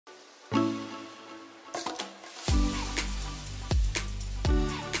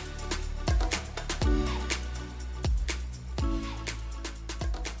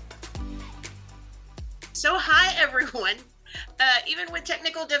everyone. Even with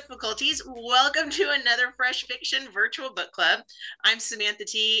technical difficulties, welcome to another Fresh Fiction Virtual Book Club. I'm Samantha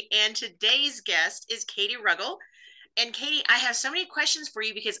T, and today's guest is Katie Ruggle. And Katie, I have so many questions for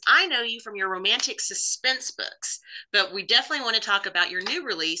you because I know you from your romantic suspense books, but we definitely want to talk about your new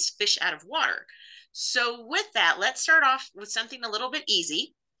release, Fish Out of Water. So, with that, let's start off with something a little bit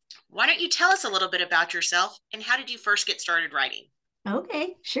easy. Why don't you tell us a little bit about yourself and how did you first get started writing?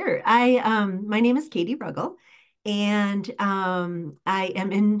 Okay, sure. My name is Katie Ruggle, and I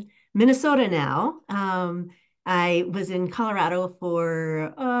am in Minnesota now. I was in Colorado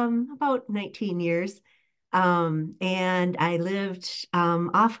for about 19 years, and I lived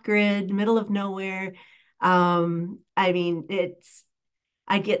off grid, middle of nowhere. I mean,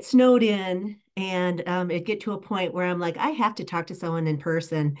 I get snowed in, and it get to a point where I'm like, I have to talk to someone in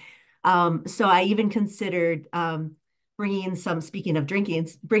person. So I even considered bringing some, speaking of drinking,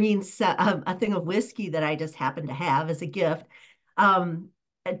 bringing a thing of whiskey that I just happened to have as a gift um,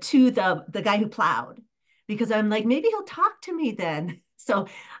 to the guy who plowed, because I'm like, maybe he'll talk to me then. So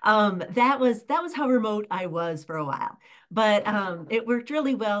that was how remote I was for a while, but it worked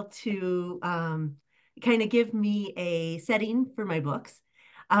really well to kind of give me a setting for my books.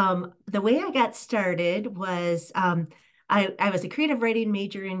 The way I got started was I was a creative writing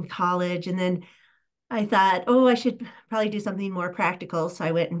major in college, and then I thought, oh, I should probably do something more practical. So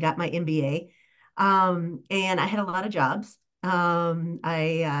I went and got my MBA. And I had a lot of jobs.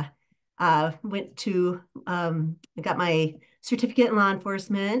 I went to, I got my certificate in law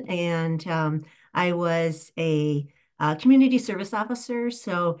enforcement, and I was a community service officer.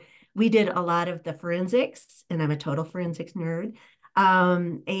 So we did a lot of the forensics, and I'm a total forensics nerd.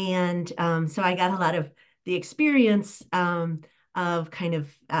 So I got a lot of the experience of kind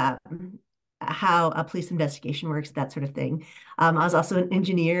of how a police investigation works, that sort of thing. I was also an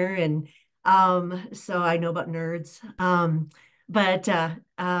engineer, and so I know about nerds. But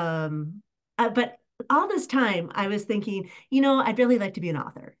but all this time, I was thinking, I'd really like to be an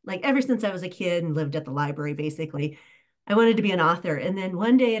author. Like ever since I was a kid and lived at the library, basically, I wanted to be an author. And then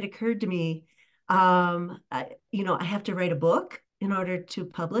one day it occurred to me, I have to write a book in order to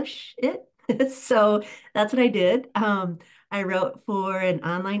publish it. So that's what I did. I wrote for an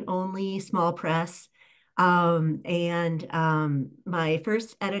online only small press. My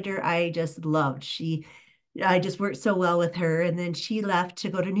first editor, I just loved. I just worked so well with her. And then she left to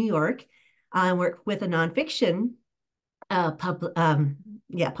go to New York and work with a nonfiction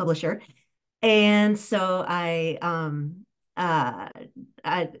publisher. And so uh, I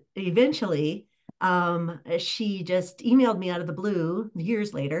eventually, she just emailed me out of the blue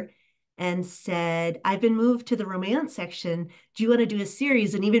years later and said, I've been moved to the romance section. Do you want to do a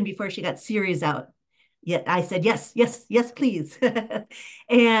series? And even before she got series out, yeah, I said, yes, yes, yes, please.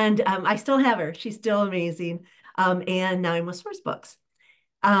 And I still have her. She's still amazing. And now I'm with Source Books.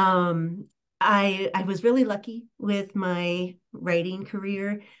 Um, I was really lucky with my writing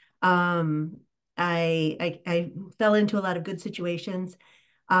career. Um, I fell into a lot of good situations.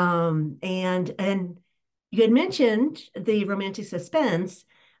 And you had mentioned the romantic suspense.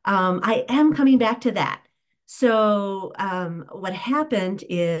 I am coming back to that. So what happened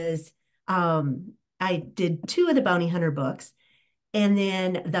is I did two of the bounty hunter books, and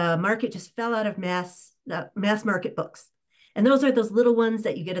then the market just fell out of mass market books. And those are those little ones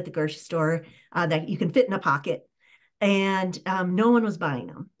that you get at the grocery store that you can fit in a pocket. And no one was buying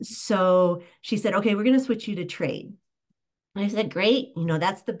them. So she said, okay, we're going to switch you to trade. And I said, great.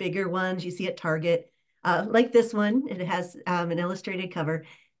 That's the bigger ones you see at Target, like this one. It has an illustrated cover.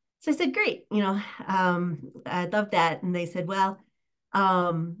 So I said, great. I love that. And they said, well,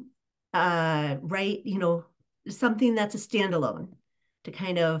 um, write, something that's a standalone to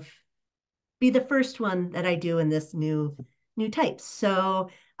kind of be the first one that I do in this new type. So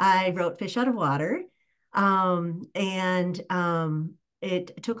I wrote Fish Out of Water.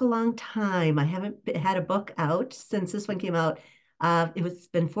 It took a long time. I haven't had a book out since this one came out. It's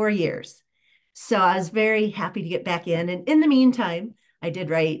been 4 years. So I was very happy to get back in. And in the meantime, I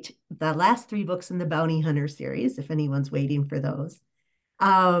did write the last three books in the Bounty Hunter series, if anyone's waiting for those.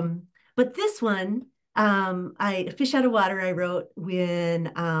 But this one, I Fish Out of Water, I wrote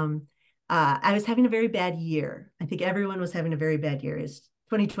when I was having a very bad year. I think everyone was having a very bad year. It's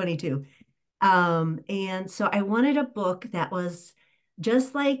 2022. And so I wanted a book that was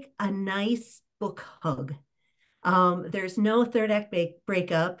just like a nice book hug. There's no third act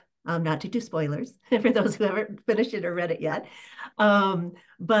breakup, not to do spoilers for those who haven't finished it or read it yet.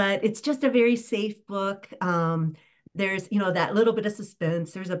 But it's just a very safe book. There's, that little bit of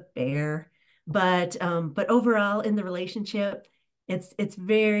suspense. There's a bear, but overall in the relationship, It's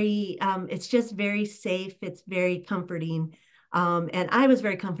very it's just very safe. It's very comforting. And I was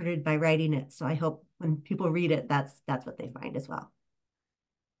very comforted by writing it. So I hope when people read it, that's what they find as well.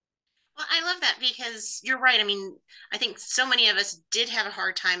 Well, I love that because you're right. I mean, I think so many of us did have a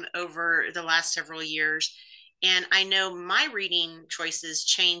hard time over the last several years. And I know my reading choices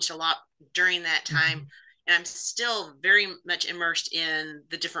changed a lot during that time. Mhm. And I'm still very much immersed in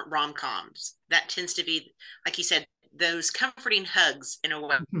the different rom-coms. That tends to be, like you said, those comforting hugs in a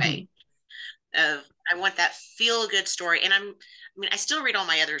way of I want that feel good story. And I mean, I still read all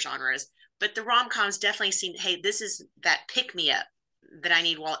my other genres, but the rom coms definitely seem, hey, this is that pick me up that I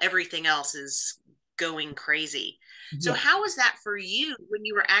need while everything else is going crazy. So, Yes. how was that for you when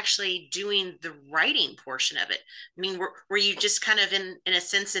you were actually doing the writing portion of it? I mean, were you just kind of in a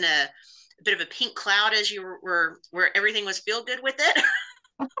sense in a bit of a pink cloud as you were where everything was feel good with it?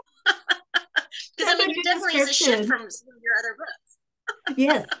 Because I That's a mean, it good definitely is a shift description. from some of your other books.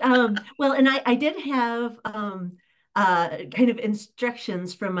 Yes. Well, and I did have kind of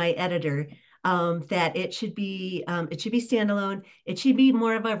instructions from my editor that it should be standalone. It should be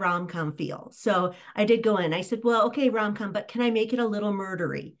more of a rom-com feel. So I did go in. I said, well, okay, rom-com, but can I make it a little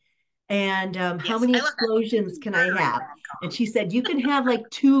murdery? And how Yes, many I love that. explosions can I Murdering have? rom And com. she said, you can have like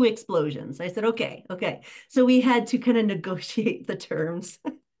two explosions. I said, okay, okay. So we had to kind of negotiate the terms.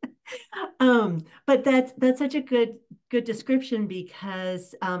 But that's such a good description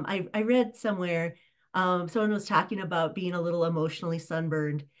because I read somewhere someone was talking about being a little emotionally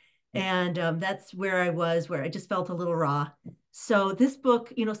sunburned, and that's where I was, where I just felt a little raw. So this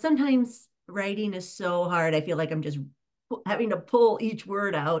book, sometimes writing is so hard. I feel like I'm just having to pull each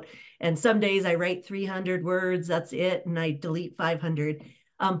word out, and some days I write 300 words, that's it, and I delete 500.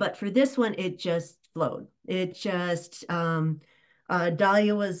 But for this one, it just flowed. It just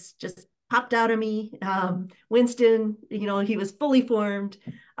Dahlia was just popped out of me. Winston, he was fully formed.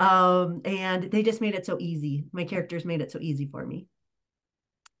 And they just made it so easy. My characters made it so easy for me.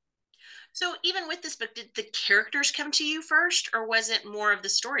 So even with this book, did the characters come to you first, or was it more of the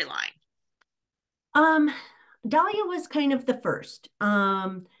storyline? Um, Dahlia was kind of the first.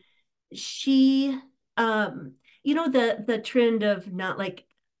 She, um, the trend of not like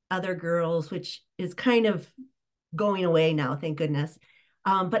other girls, which is kind of going away now, thank goodness.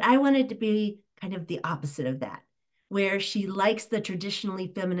 But I wanted to be kind of the opposite of that, where she likes the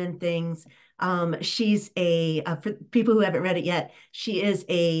traditionally feminine things. For people who haven't read it yet, she is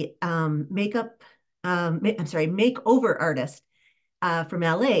a I'm sorry, makeover artist from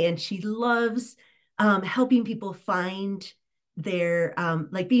LA, and she loves helping people find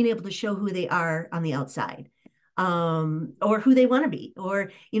like being able to show who they are on the outside, or who they want to be,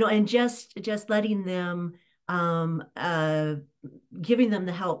 or and just letting them um, uh, giving them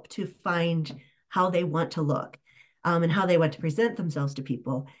the help to find how they want to look, and how they want to present themselves to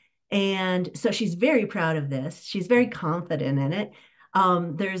people. And so she's very proud of this. She's very confident in it.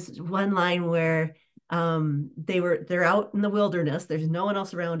 There's one line where they're out in the wilderness. There's no one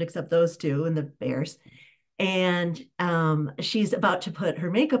else around except those two and the bears. And she's about to put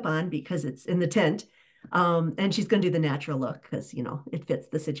her makeup on because it's in the tent. And she's going to do the natural look because, it fits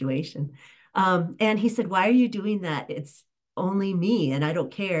the situation. And he said, why are you doing that? It's only me and I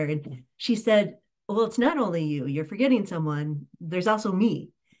don't care. And she said, well, it's not only you. You're forgetting someone. There's also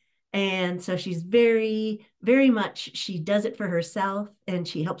me. And so she's very, very much, she does it for herself and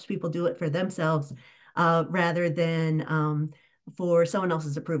she helps people do it for themselves rather than for someone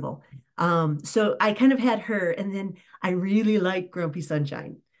else's approval. So I kind of had her, and then I really like Grumpy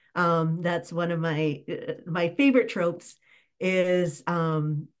Sunshine. That's one of my favorite tropes is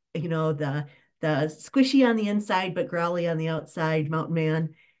the squishy on the inside but growly on the outside mountain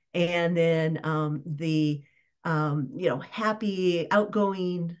man, and then the happy,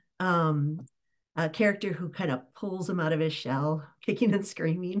 outgoing character who kind of pulls him out of his shell, kicking and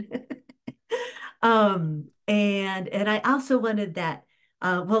screaming. And I also wanted that,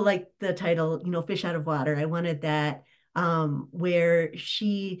 well, like the title, Fish Out of Water. I wanted that where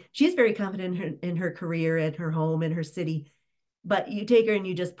she's very confident in her career, and her home, and her city, but you take her and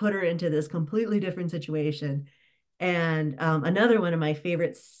you just put her into this completely different situation. And another one of my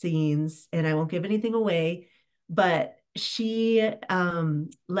favorite scenes, and I won't give anything away, but she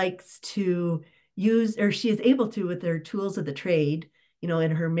likes to use, or she is able to, with her tools of the trade,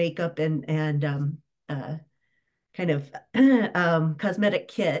 in her makeup and kind of cosmetic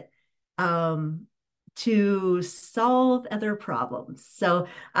kit, um, to solve other problems. So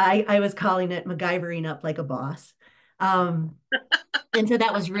I was calling it MacGyvering up like a boss. Um, and so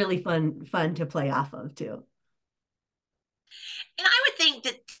that was really fun to play off of too. And I would think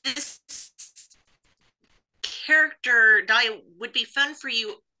that this character, Dahlia, would be fun for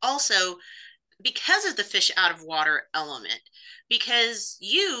you also because of the fish out of water element, because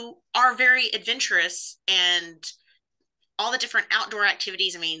you are very adventurous and all the different outdoor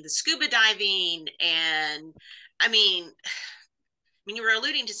activities. I mean, the scuba diving, and I mean, you were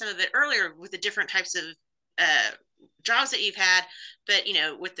alluding to some of it earlier with the different types of uh, jobs that you've had, but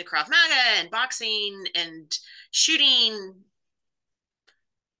with the Krav Maga and boxing and shooting,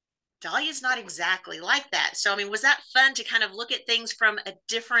 Dahlia's not exactly like that. So, I mean, was that fun to kind of look at things from a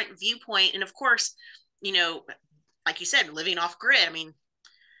different viewpoint? And of course, you know, like you said, living off grid. I mean,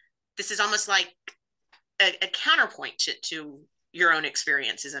 this is almost like a counterpoint to your own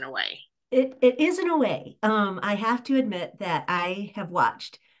experiences in a way. It is in a way. I have to admit that I have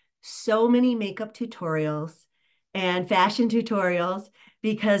watched so many makeup tutorials and fashion tutorials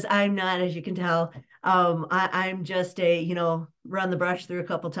because I'm not, as you can tell, I'm just run the brush through a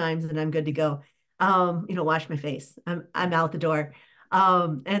couple times and I'm good to go. Wash my face. I'm out the door.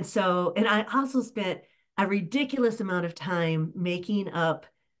 And I also spent a ridiculous amount of time making up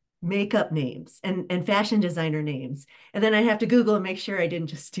makeup names and fashion designer names. And then I'd have to Google and make sure I didn't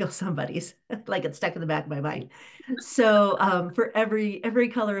just steal somebody's, like it's stuck in the back of my mind. So for every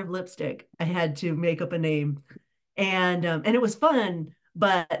color of lipstick, I had to make up a name. And it was fun,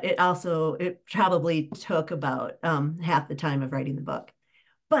 but it probably took about half the time of writing the book.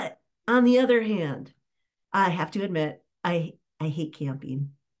 But on the other hand, I have to admit, I hate camping.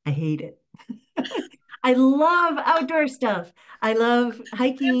 I hate it. I love outdoor stuff. I love I'm so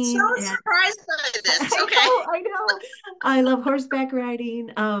hiking and surprised by this. I Okay. know, I know. I love horseback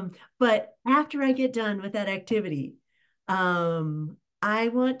riding. But after I get done with that activity, I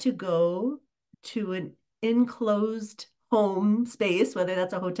want to go to an enclosed home space, whether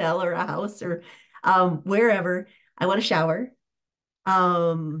that's a hotel or a house or wherever. I want a shower.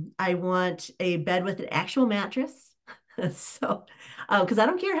 I want a bed with an actual mattress. So, because I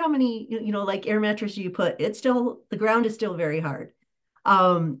don't care how many, like air mattress you put, the ground is still very hard.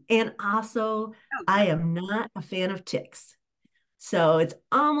 And also, Oh, I am not a fan of ticks. So it's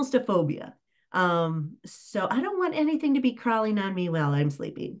almost a phobia. So I don't want anything to be crawling on me while I'm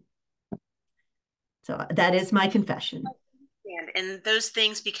sleeping. So that is my confession. and those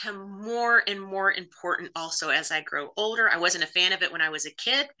things become more and more important also as I grow older. I wasn't a fan of it when I was a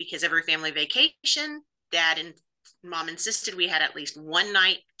kid because every family vacation, dad and mom insisted we had at least one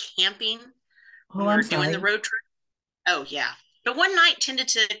night camping Oh, when we I'm were doing the sorry. road trip. Oh yeah. But one night tended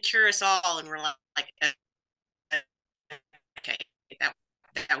to cure us all, and we're like, okay, that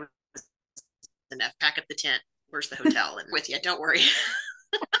that was enough. Pack up the tent. Where's the hotel? And with you, don't worry.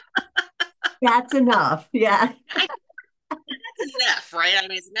 That's enough. Yeah. I, that's enough, right? I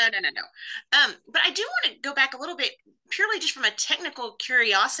mean, no, no, no, no. But I do want to go back a little bit, purely just from a technical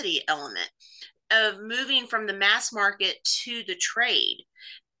curiosity element of moving from the mass market to the trade.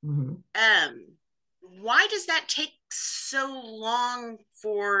 Mhm. Um, why does that take so long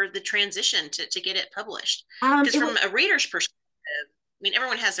for the transition to get it published? Because It was from a reader's perspective, I mean,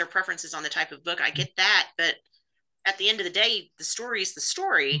 everyone has their preferences on the type of book. I get that, but at the end of the day, the story is the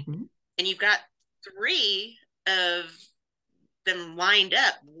story, mhm. and you've got three of them lined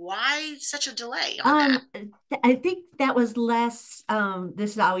up. Why such a delay on Um, that? I think that was less,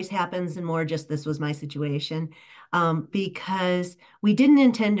 this always happens and more just this was my situation, because we didn't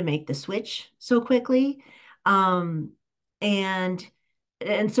intend to make the switch so quickly. Um, and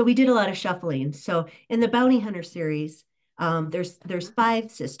and so we did a lot of shuffling. So in the Bounty Hunter series, there's five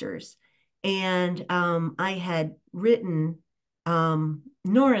sisters, and I had written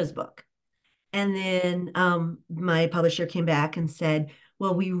Nora's book. And then my publisher came back and said,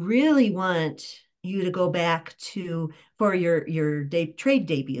 well, we really want you to go back to, for your trade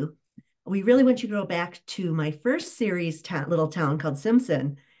debut, we really want you to go back to my first series little town called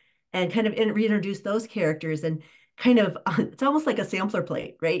Simpson and kind of reintroduce those characters and kind of, it's almost like a sampler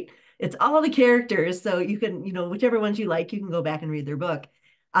plate, right? It's all the characters. So you can, whichever ones you like, you can go back and read their book.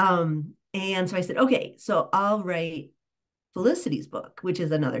 And so I said, okay, so I'll write Felicity's book, which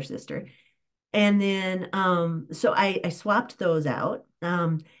is another sister. And then so I swapped those out.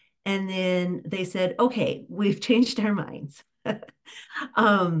 And then they said, okay, we've changed our minds.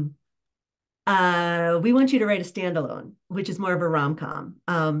 um, we want you to write a standalone, which is more of a rom-com,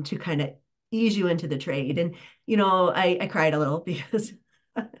 to kind of ease you into the trade. And I cried a little because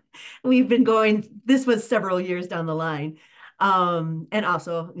we've been this was several years down the line. And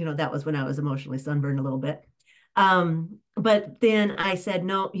also, that was when I was emotionally sunburned a little bit. But then I said,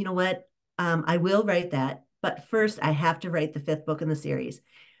 no, you know what? I will write that, but first I have to write the fifth book in the series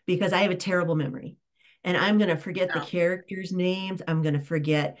because I have a terrible memory. and I'm going to forget the Oh, characters' names. I'm going to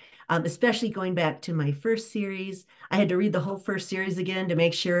forget, especially going back to my first series. I had to read the whole first series again to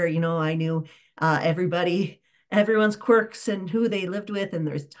make sure, I knew everyone's quirks and who they lived with. And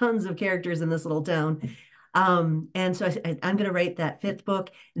there's tons of characters in this little town. And so I'm going to write that fifth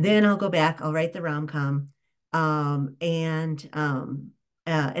book. Then I'll go back, I'll write the rom-com. And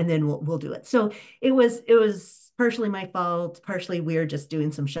then we'll do it. So it was partially my fault, partially we're just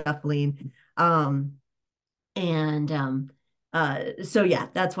doing some shuffling. And so yeah,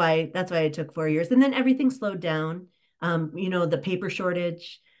 that's why it took 4 years. And then everything slowed down. The paper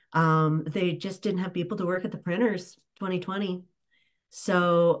shortage. They just didn't have people to work at the printers 2020.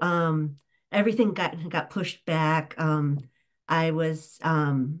 So everything got pushed back. I was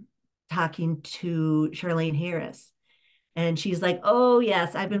talking to Charlene Harris, and she's like, "Oh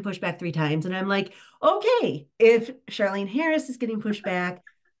yes, I've been pushed back 3 times." And I'm like, "Okay, if Charlene Harris is getting pushed back,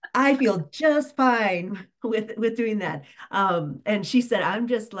 I feel just fine with doing that." And she said, "I'm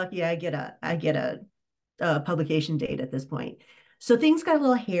just lucky I get a publication date at this point." So things got a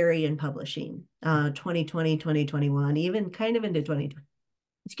little hairy in publishing, 2020, 2021, even kind of into 2020,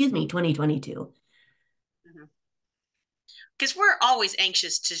 excuse me, 2022. because we're always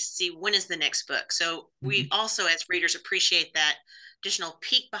anxious to see when is the next book. So we Mhm. also, as readers, appreciate that additional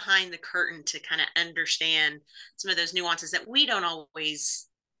peek behind the curtain to kind of understand some of those nuances that we don't always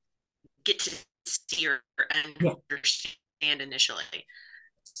get to see or Yeah. understand initially.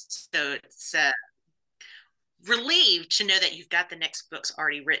 So it's relieved to know that you've got the next books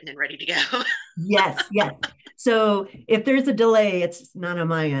already written and ready to go. Yes, yes. So if there's a delay, it's not on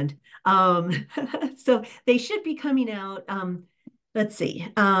my end. So they should be coming out. Let's see.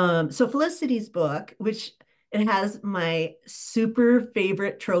 So Felicity's book, which it has my super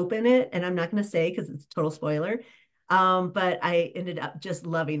favorite trope in it, and I'm not going to say because it's a total spoiler. But I ended up just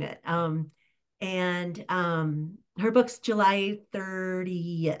loving it. And her book's July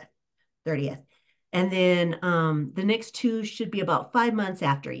 30th. And then the next two should be about 5 months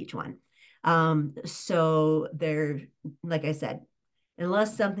after each one. So they're, like I said,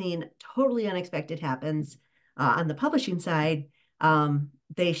 unless something totally unexpected happens on the publishing side,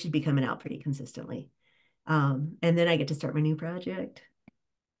 they should be coming out pretty consistently. And then I get to start my new project.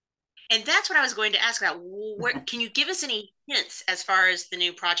 And that's what I was going to ask about. Where, can you give us any hints as far as the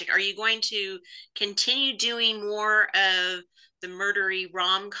new project? Are you going to continue doing more of the murdery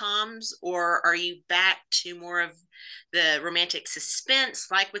rom-coms, or are you back to more of the romantic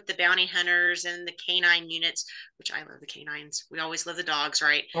suspense, like with the bounty hunters and the canine units, which I love the canines. We always love the dogs,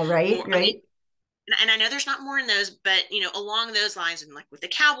 right? All right, More, I mean, right. and I know there's not more in those, but along those lines, and like with the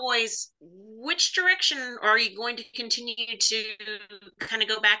Cowboys, which direction are you going to continue to kind of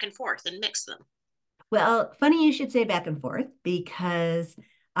go back and forth and mix them? Well, funny you should say back and forth because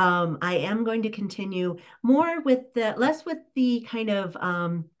I am going to continue more with less with the kind of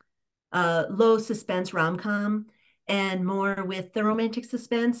low suspense rom-com and more with the romantic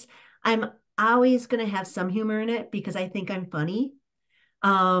suspense. I'm always going to have some humor in it because I think I'm funny.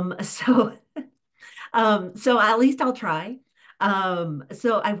 So so at least I'll try.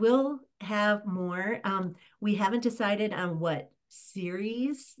 So I will have more. We haven't decided on what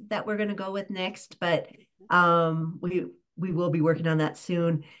series that we're going to go with next, but we will be working on that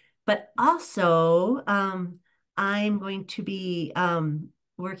soon. But also, I'm going to be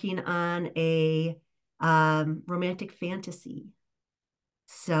working on a romantic fantasy.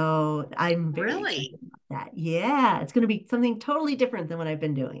 So I'm very Really? excited about that. Yeah, it's going to be something totally different than what I've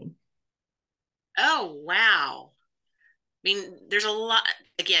been doing. Oh, wow. I mean, there's a lot,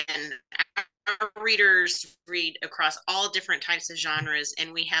 again, our readers read across all different types of genres,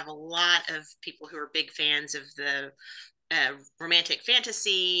 and we have a lot of people who are big fans of the romantic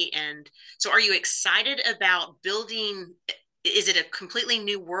fantasy. And so, are you excited about building? Is it a completely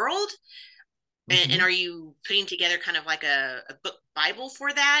new world? And Mhm. are you putting together kind of like a book Bible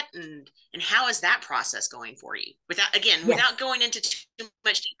for that? And how is that process going for you? Yes. Without going into too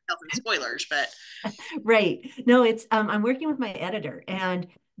much details and spoilers, but Right. No, it's I'm working with my editor, and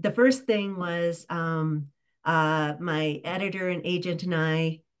the first thing was my editor and agent and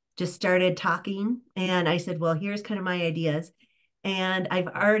I just started talking, and I said, "Well, here's kind of my ideas." And I've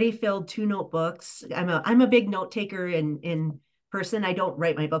already filled 2 notebooks. I'm a big note taker in person. I don't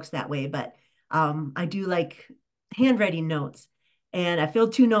write my books that way, but I do like handwriting notes. And I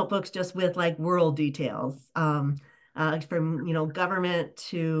filled 2 notebooks just with like world details, from government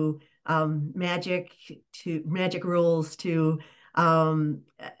to magic to magic rules to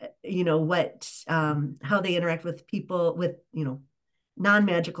what how they interact with people with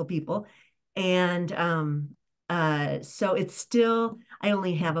non-magical people. And so it's still, I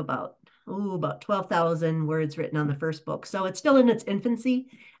only have about about 12,000 words written on the first book. So it's still in its infancy.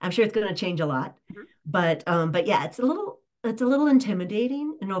 I'm sure it's going to change a lot. But yeah, it's a little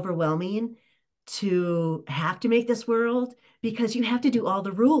intimidating and overwhelming to have to make this world because you have to do all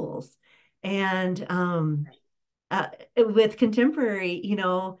the rules. And uh, with contemporary, you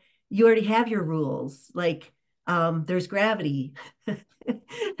already have your rules. Like there's gravity.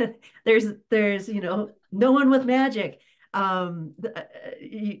 there's no one with magic.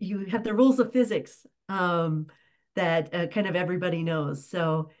 You have the rules of physics that kind of everybody knows.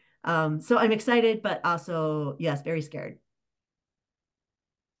 So I'm excited, but also yes, very scared.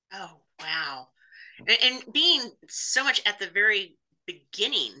 Oh, wow. And being so much at the very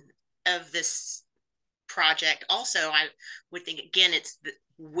beginning of this project, also, I would think again,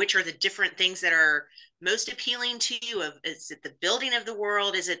 which are the different things that are most appealing to you? Is it the building of the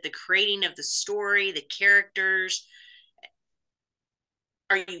world? Is it the creating of the story, the characters?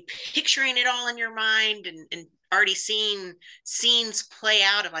 Are you picturing it all in your mind and already seeing scenes play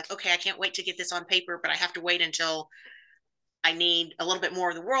out of like, okay, I can't wait to get this on paper, but I have to wait until I need a little bit more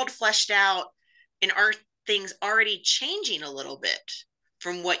of the world fleshed out? And are things already changing a little bit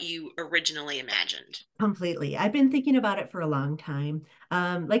from what you originally imagined? Completely. I've been thinking about it for a long time.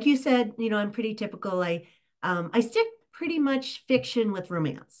 Like you said, I'm pretty typical. I stick pretty much fiction with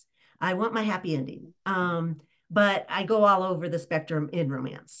romance. I want my happy ending. But I go all over the spectrum in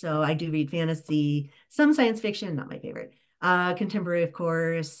romance. So I do read fantasy, some science fiction, not my favorite. Contemporary, of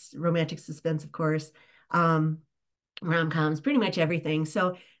course, romantic suspense, of course. Um, rom-coms, pretty much everything.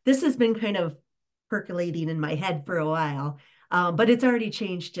 So this has been kind of percolating in my head for a while, but it's already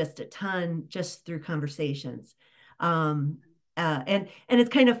changed just a ton just through conversations. Um, and it's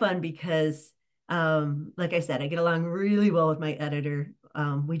kind of fun because, like I said, I get along really well with my editor.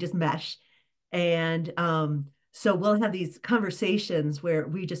 We just mesh, and so we'll have these conversations where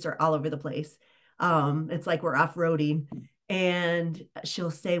we just are all over the place. It's like we're off-roading, and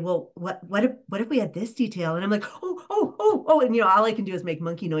she'll say, "Well, what if we had this detail?" And I'm like, "Oh, oh, oh, oh!" And all I can do is make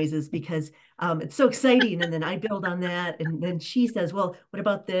monkey noises because it's so exciting. And then I build on that, and then she says, "Well, what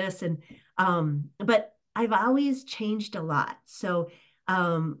about this?" And but I've always changed a lot. So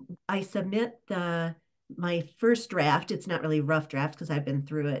I submit the my first draft. It's not really a rough draft because I've been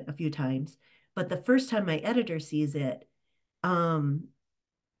through it a few times, but the first time my editor sees it, um,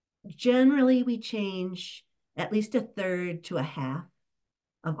 generally we change at least a third to a half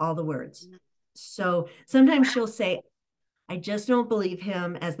of all the words. So sometimes she'll say, I just don't believe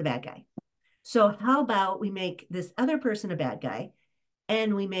him as the bad guy. So how about we make this other person a bad guy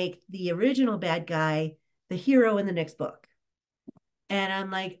and we make the original bad guy the hero in the next book? And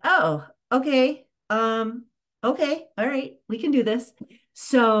I'm like, oh, okay. Okay, all right, we can do this.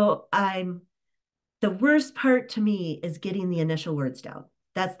 So I'm the worst part to me is getting the initial words down.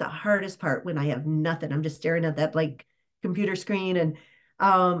 That's the hardest part when I have nothing. I'm just staring at that blank computer screen and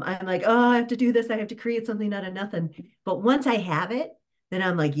I'm like, oh, I have to do this. I have to create something out of nothing. But once I have it, then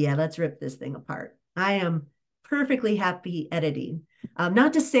I'm like, yeah, let's rip this thing apart. I am perfectly happy editing.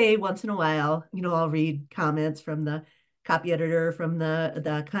 Not to say once in a while, I'll read comments from the copy editor, from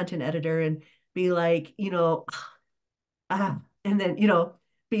the content editor, and be like, and then,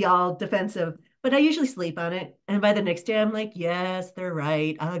 be all defensive. But I usually sleep on it. And by the next day, I'm like, yes, they're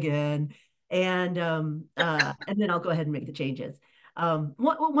right again. And then I'll go ahead and make the changes.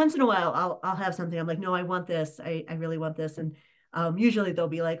 Once in a while, I'll have something. I'm like, no, I want this. I really want this. And usually they'll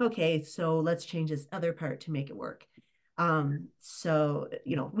be like, okay, so let's change this other part to make it work. So,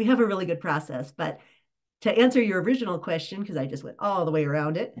 we have a really good process. But to answer your original question, because I just went all the way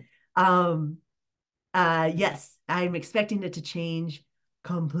around it, um, yes, I'm expecting it to change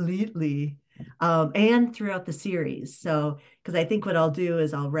completely. And throughout the series. So, because I think what I'll do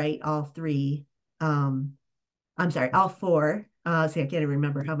is I'll write all three. I'm sorry, all four. See, I can't even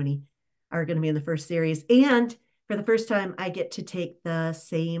remember how many are going to be in the first series. And for the first time, I get to take the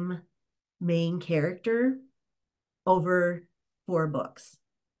same main character over four books.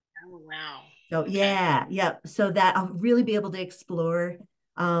 Oh, wow. So Okay. yeah, yeah. So that I'll really be able to explore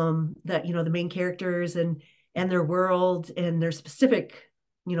that, the main characters and their world and their specific,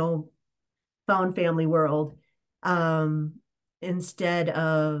 you know, found family world. Um, instead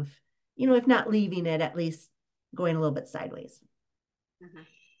of, if not leaving it, at least going a little bit sideways. Mhm.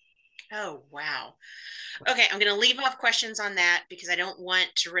 Oh, wow. Okay, I'm going to leave off questions on that because I don't want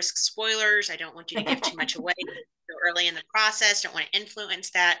to risk spoilers. I don't want you to give too much away so early in the process. Don't want to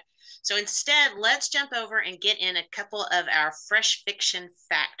influence that. So instead, let's jump over and get in a couple of our fresh fiction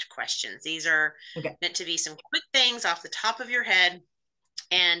fact questions. These are Okay. meant to be some quick things off the top of your head.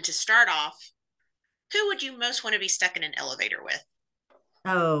 And to start off, who would you most want to be stuck in an elevator with?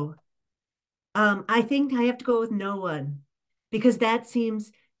 Oh. I think I have to go with no one because that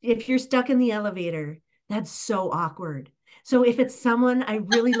seems, if you're stuck in the elevator, that's so awkward. So if it's someone I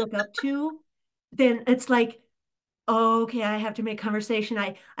really look up to, then it's like, oh, okay, I have to make conversation.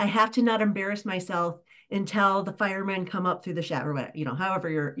 I have to not embarrass myself until the firemen come up through the shower,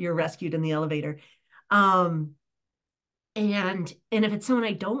 however you're rescued in the elevator. Um, and if it's someone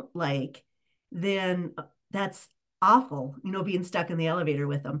I don't like, then that's awful, being stuck in the elevator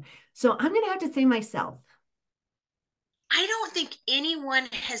with them. So I'm gonna have to say myself. I don't think anyone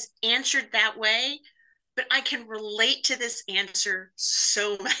has answered that way, but I can relate to this answer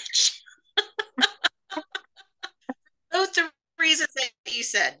so much. Both the reasons that you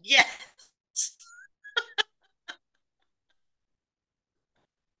said. Yes.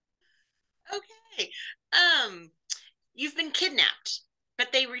 Okay. Um, you've been kidnapped,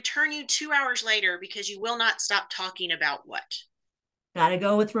 but they return you 2 hours later because you will not stop talking about what? Gotta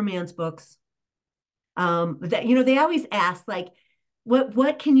go with romance books. That they always ask like,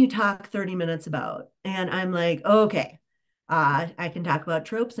 what can you talk 30 minutes about? And I'm like, okay, I can talk about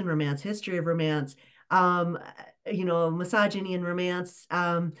tropes in romance, history of romance, um, misogyny in romance,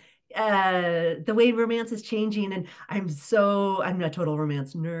 the way romance is changing, and I'm a total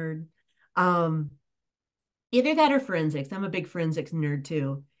romance nerd. Um, Either that or forensics. I'm a big forensics nerd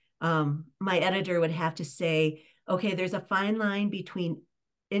too. My editor would have to say, okay, there's a fine line between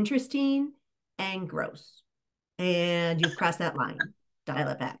interesting and gross. And you've crossed that line. Dial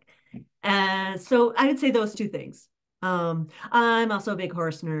it back. And so I would say those two things. I'm also a big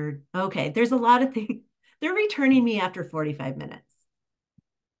horse nerd. Okay, there's a lot of things. They're returning me after 45 minutes.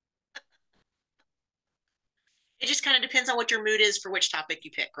 It just kind of depends on what your mood is for which topic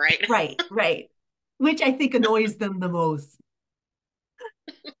you pick, right? Right, right. Which I think annoys them the most.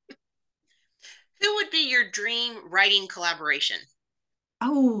 Who would be your dream writing collaboration?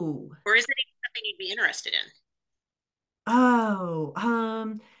 Oh, Or is it something you'd be interested in?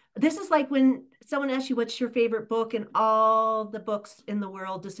 Oh, this is like when someone asks you what's your favorite book and all the books in the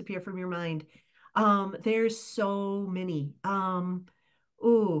world disappear from your mind. There's so many.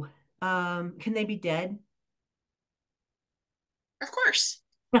 Ooh, can they be dead? Of course.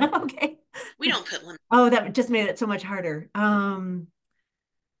 Okay. We don't put limits. Oh, that just made it so much harder. Oh,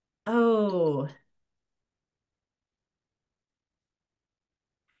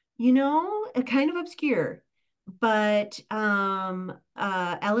 kind of obscure, but Ellen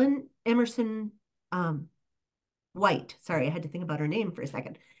Emerson White. Sorry, I had to think about her name for a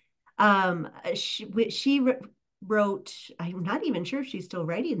second. She wrote, I'm not even sure if she's still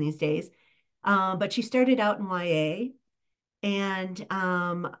writing these days, but she started out in YA. And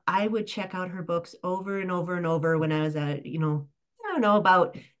I would check out her books over and over and over when I was I don't know,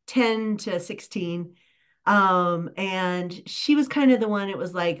 about 10 to 16. And she was kind of the one, it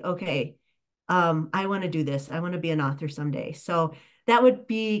was like, okay, I want to do this. I want to be an author someday. So that would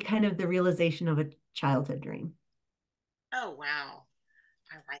be kind of the realization of a childhood dream. Oh, wow.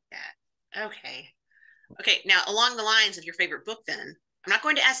 I like that. Okay. Okay. Now, along the lines of your favorite book, then, I'm not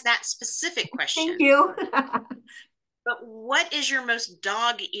going to ask that specific Thank question, you. but what is your most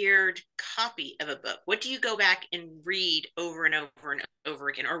dog-eared copy of a book? What do you go back and read over and over and over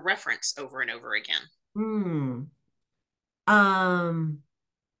again, or reference over and over again? Hmm. Um,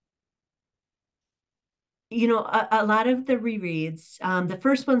 a lot of the rereads, the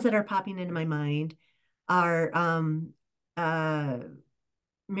first ones that are popping into my mind are uh,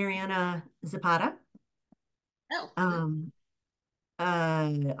 Mariana Zapata. Oh, mhm.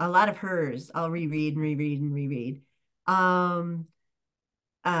 Um, a lot of hers I'll reread and reread and reread. Um,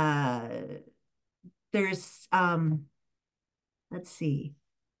 uh, there's let's see.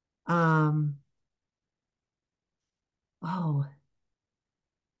 Um, oh,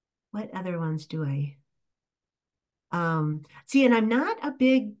 what other ones do I? See, and I'm not a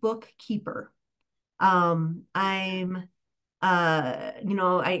big bookkeeper. I'm I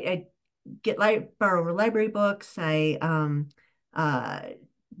get borrow library books. I uh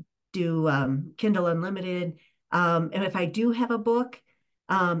do Kindle Unlimited. And if I do have a book,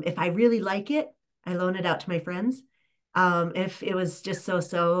 if I really like it, I loan it out to my friends. If it was just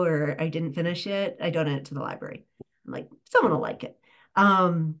so or I didn't finish it, I donate it to the library. I'm like, someone will like it.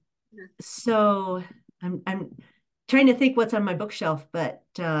 Um, so I'm trying to think what's on my bookshelf, but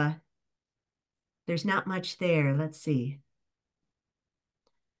there's not much there. Let's see.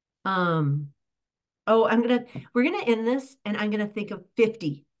 Um, oh, we're gonna end this and I'm gonna think of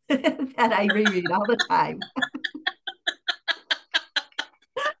 50 that I reread all the time.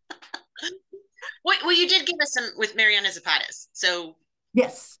 Well, you did give us some with Mariana Zapatas. So,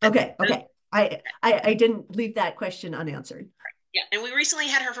 Yes. uh, Okay. those, Okay. I didn't leave that question unanswered. Yeah, and we recently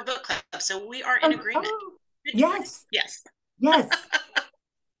had her for book club, so we are in Oh, agreement. oh, Good choice. yes, Yes. yes.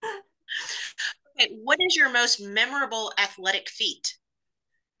 Okay, what is your most memorable athletic feat?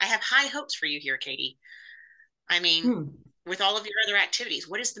 I have high hopes for you here, Katie. I mean, Hmm. with all of your other activities,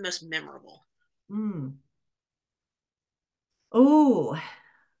 what is the most memorable? Hmm. Oh,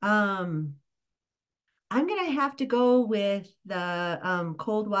 um, I'm gonna have to go with the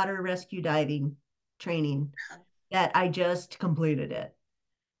cold water rescue diving training that I just completed it.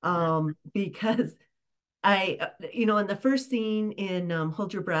 Because in the first scene in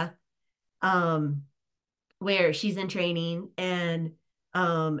Hold Your Breath, um, where she's in training and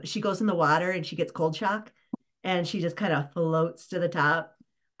she goes in the water and she gets cold shock and she just kind of floats to the top.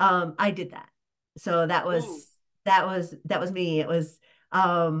 I did that. So that Ooh. was that was me. It was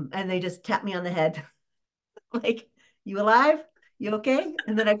and they just tapped me on the head like, you alive? You okay?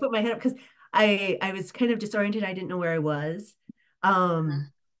 And then I put my head up because I was kind of disoriented. I didn't know where I was. Uh-huh.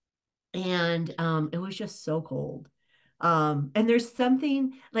 Um and it was just so cold. And there's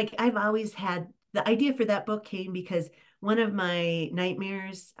something like I've always had the idea for that book came because one of my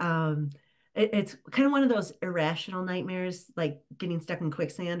nightmares, it's kind of one of those irrational nightmares, like getting stuck in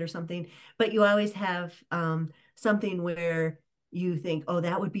quicksand or something. But you always have something where you think, oh,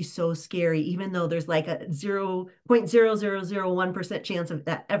 that would be so scary, even though there's like a 0.0001% chance of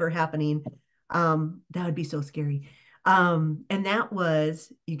that ever happening. That would be so scary. And that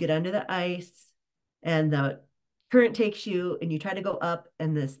was you get under the ice and the current takes you and you try to go up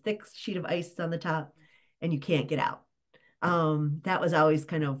and this thick sheet of ice is on the top and you can't get out. That was always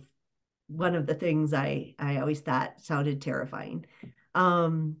kind of one of the things I always thought sounded terrifying.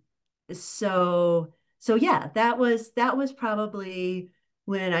 Um, so yeah, that was probably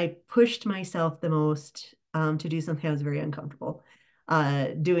when I pushed myself the most to do something I was very uncomfortable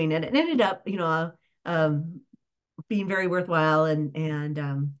doing, and it ended up, being very worthwhile. And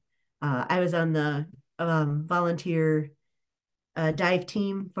I was on the volunteer dive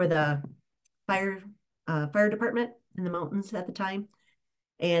team for the fire fire department in the mountains at the time.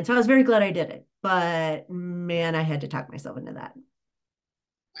 And so I was very glad I did it. But man, I had to talk myself into that.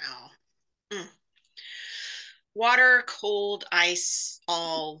 Wow. Mm. Water, cold, ice,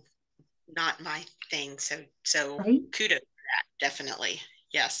 all not my thing. So Right? kudos for that, definitely.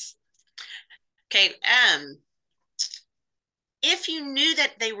 Yes. Okay. If you knew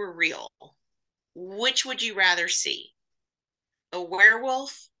that they were real, which would you rather see? A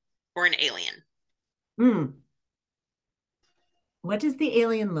werewolf or an alien? Hmm. What does the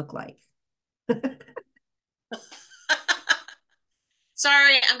alien look like?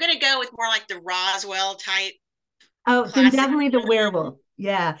 Sorry, I'm gonna go with more like the Roswell type Oh, then classic definitely the villain, werewolf.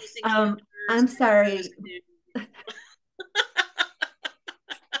 Yeah. close encounters, I'm never goes sorry. to.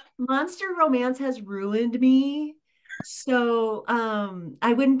 Monster romance has ruined me. So,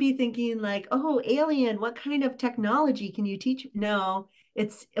 I wouldn't be thinking like, oh, alien, what kind of technology can you teach? No,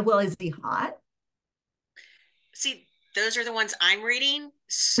 well, is he hot? See, those are the ones I'm reading.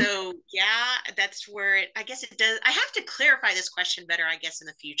 So yeah, that's where I guess it does. I have to clarify this question better, I guess, in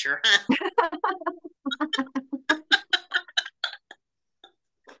the future.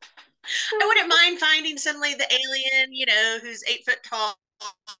 I wouldn't mind finding suddenly the alien, who's 8 foot tall,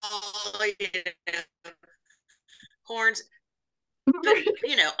 you know, horns. But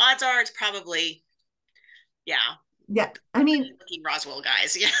odds are it's probably yeah, Yeah. I mean, looking Roswell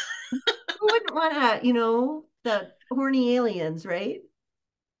guys. Yeah. who wouldn't want to, the horny aliens, right?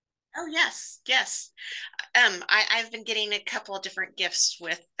 Oh yes, yes. I've been getting a couple of different gifts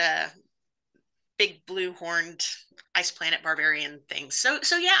with big blue horned ice planet barbarian things. So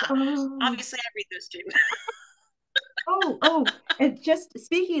yeah, Oh, obviously I read those too. oh. And just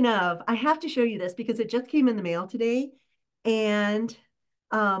speaking of, I have to show you this because it just came in the mail today. And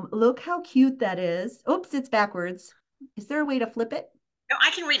look how cute that is. Oops, it's backwards. Is there a way to flip it? No,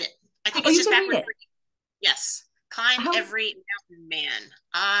 I can read it. I think Oh, it's you just can read backward. it. Yes. Climb How every mountain man.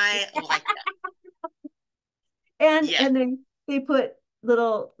 I like that. and Yeah. and then they put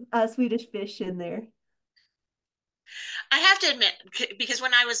little Swedish fish in there. I have to admit, because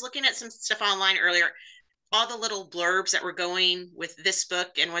when I was looking at some stuff online earlier, all the little blurbs that were going with this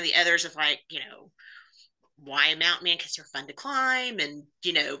book and one of the others of like, why a mountain man? Because they're fun to climb and,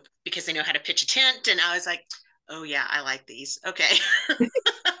 because they know how to pitch a tent. And I was like, oh, yeah, I like these. Okay.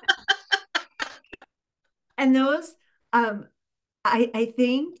 And those, um, I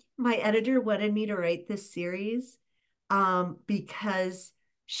think my editor wanted me to write this series because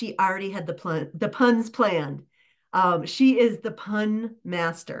she already had the puns planned. She is the pun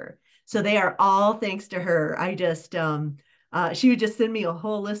master. So they are all thanks to her. She would just send me a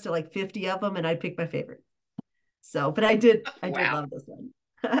whole list of like 50 of them and I'd pick my favorite. So, but I did Wow. love this one.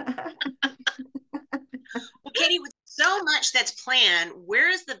 Well, Katie, with so much that's planned, where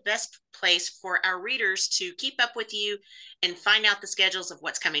is the best place for our readers to keep up with you and find out the schedules of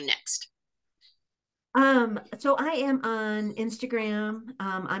what's coming next? So I am on Instagram,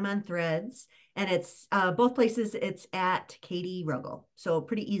 I'm on Threads, and it's both places it's at Katie Ruggle. So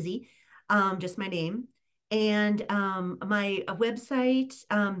pretty easy. Just my name. And my website,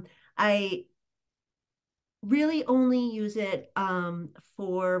 I really only use it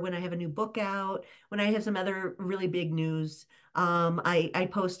for when I have a new book out, when I have some other really big news. I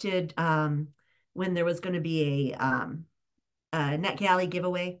posted when there was going to be a NetGalley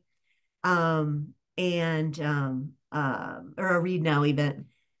giveaway and or a Read Now event.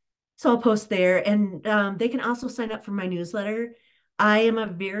 So I'll post there, and they can also sign up for my newsletter. I am a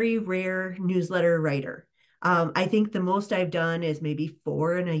very rare newsletter writer. I think the most I've done is maybe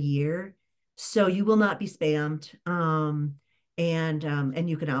four in a year. So you will not be spammed. And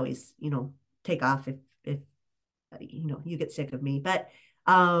you can always, take off if you get sick of me. But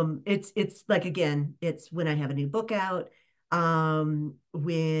it's like again, it's when I have a new book out. When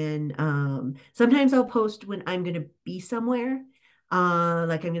sometimes I'll post when I'm gonna be somewhere.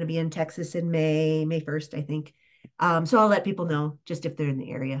 Like I'm gonna be in Texas in May 1st, I think. So I'll let people know just if they're in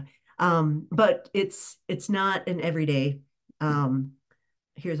the area. But it's not an everyday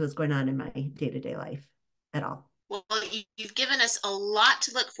here's what's going on in my day-to-day life at all. Well, you've given us a lot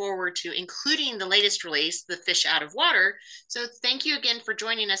to look forward to, including the latest release, The Fish Out of Water. So thank you again for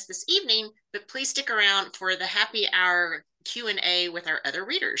joining us this evening, but please stick around for the happy hour Q&A with our other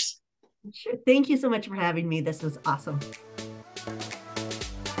readers. Sure. Thank you so much for having me. This was awesome.